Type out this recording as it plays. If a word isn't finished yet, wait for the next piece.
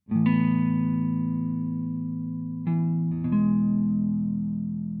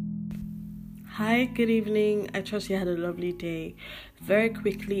Hi, good evening. I trust you had a lovely day. Very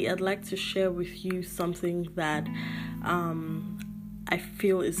quickly, I'd like to share with you something that I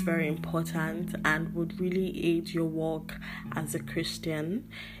feel is very important and would really aid your walk as a Christian.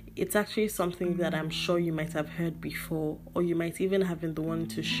 It's actually something that I'm sure you might have heard before, or you might even have been the one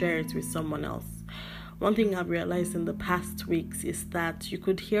to share it with someone else. One thing I've realized in the past weeks is that you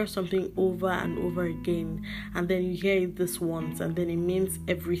could hear something over and over again, and then you hear it this once, and then it means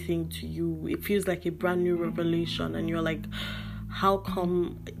everything to you. It feels like a brand new revelation, and you're like, how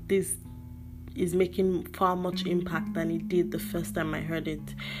come this is making far much impact than it did the first time I heard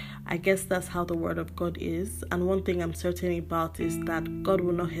it? I guess that's how the Word of God is. And one thing I'm certain about is that God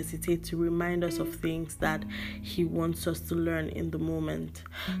will not hesitate to remind us of things that He wants us to learn in the moment.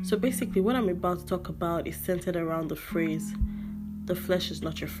 So basically, what I'm about to talk about is centered around the phrase, the flesh is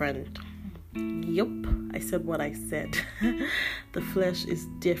not your friend. Yup, I said what I said. The flesh is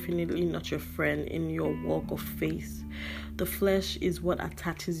definitely not your friend in your walk of faith. The flesh is what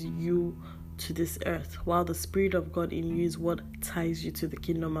attaches you to this earth, while the Spirit of God in you is what ties you to the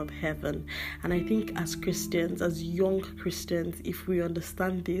kingdom of heaven. And I think as Christians, as young Christians, if we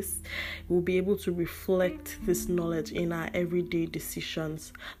understand this, we'll be able to reflect this knowledge in our everyday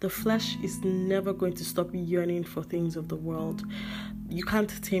decisions. The flesh is never going to stop yearning for things of the world. You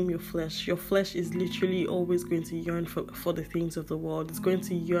can't tame your flesh. Your flesh is literally always going to yearn for the things of the world. It's going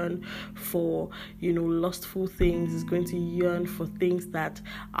to yearn for, lustful things. It's going to yearn for things that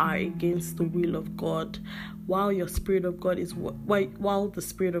are against the will of God. While the Spirit of God is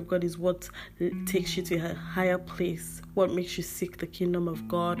what takes you to a higher place, what makes you seek the kingdom of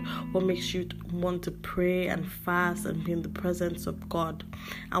God, what makes you want to pray and fast and be in the presence of God.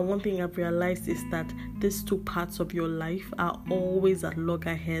 And one thing I've realized is that these two parts of your life are always at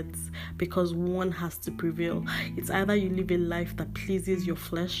loggerheads because one has to prevail. It's either you live a life that pleases your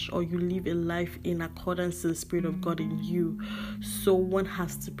flesh or you live a life in accordance to the Spirit of God in you. So one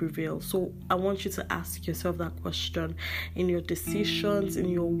has to prevail. So I want you to ask yourself that question in your decisions, in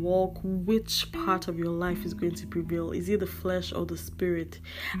your walk. Which part of your life is going to prevail? Is it the flesh or the spirit?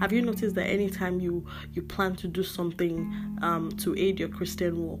 Have you noticed that anytime you plan to do something to aid your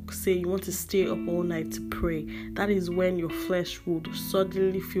Christian walk, say you want to stay up all night to pray, that is when your flesh would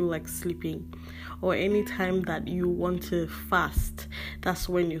suddenly feel like sleeping. Or anytime that you want to fast, that's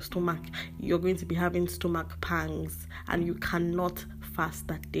when you're going to be having stomach pangs and you cannot fast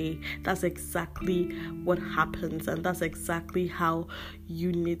that day. That's exactly what happens, and that's exactly how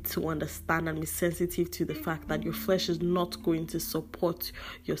you need to understand and be sensitive to the fact that your flesh is not going to support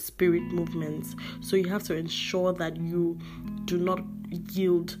your spirit movements. So you have to ensure that you do not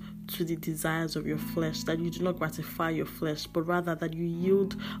yield to the desires of your flesh, that you do not gratify your flesh, but rather that you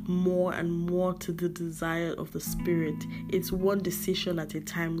yield more and more to the desire of the Spirit. It's one decision at a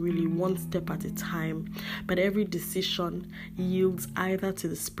time, really, one step at a time, but every decision yields either to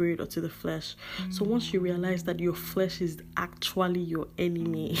the Spirit or to the flesh. So once you realize that your flesh is actually your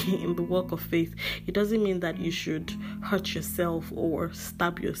enemy in the walk of faith, it doesn't mean that you should hurt yourself or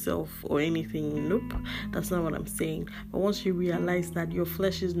stab yourself or anything. Nope, that's not what I'm saying. But once you realize that your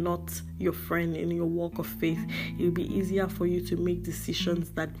flesh is not your friend in your walk of faith, it will be easier for you to make decisions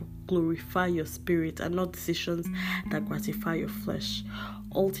that glorify your spirit and not decisions that gratify your flesh.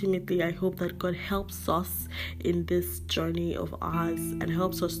 Ultimately, I hope that God helps us in this journey of ours and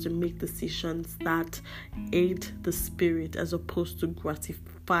helps us to make decisions that aid the spirit as opposed to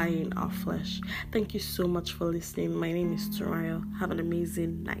gratifying our flesh. Thank you so much for listening. My name is Turaya. Have an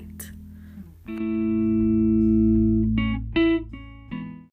amazing night.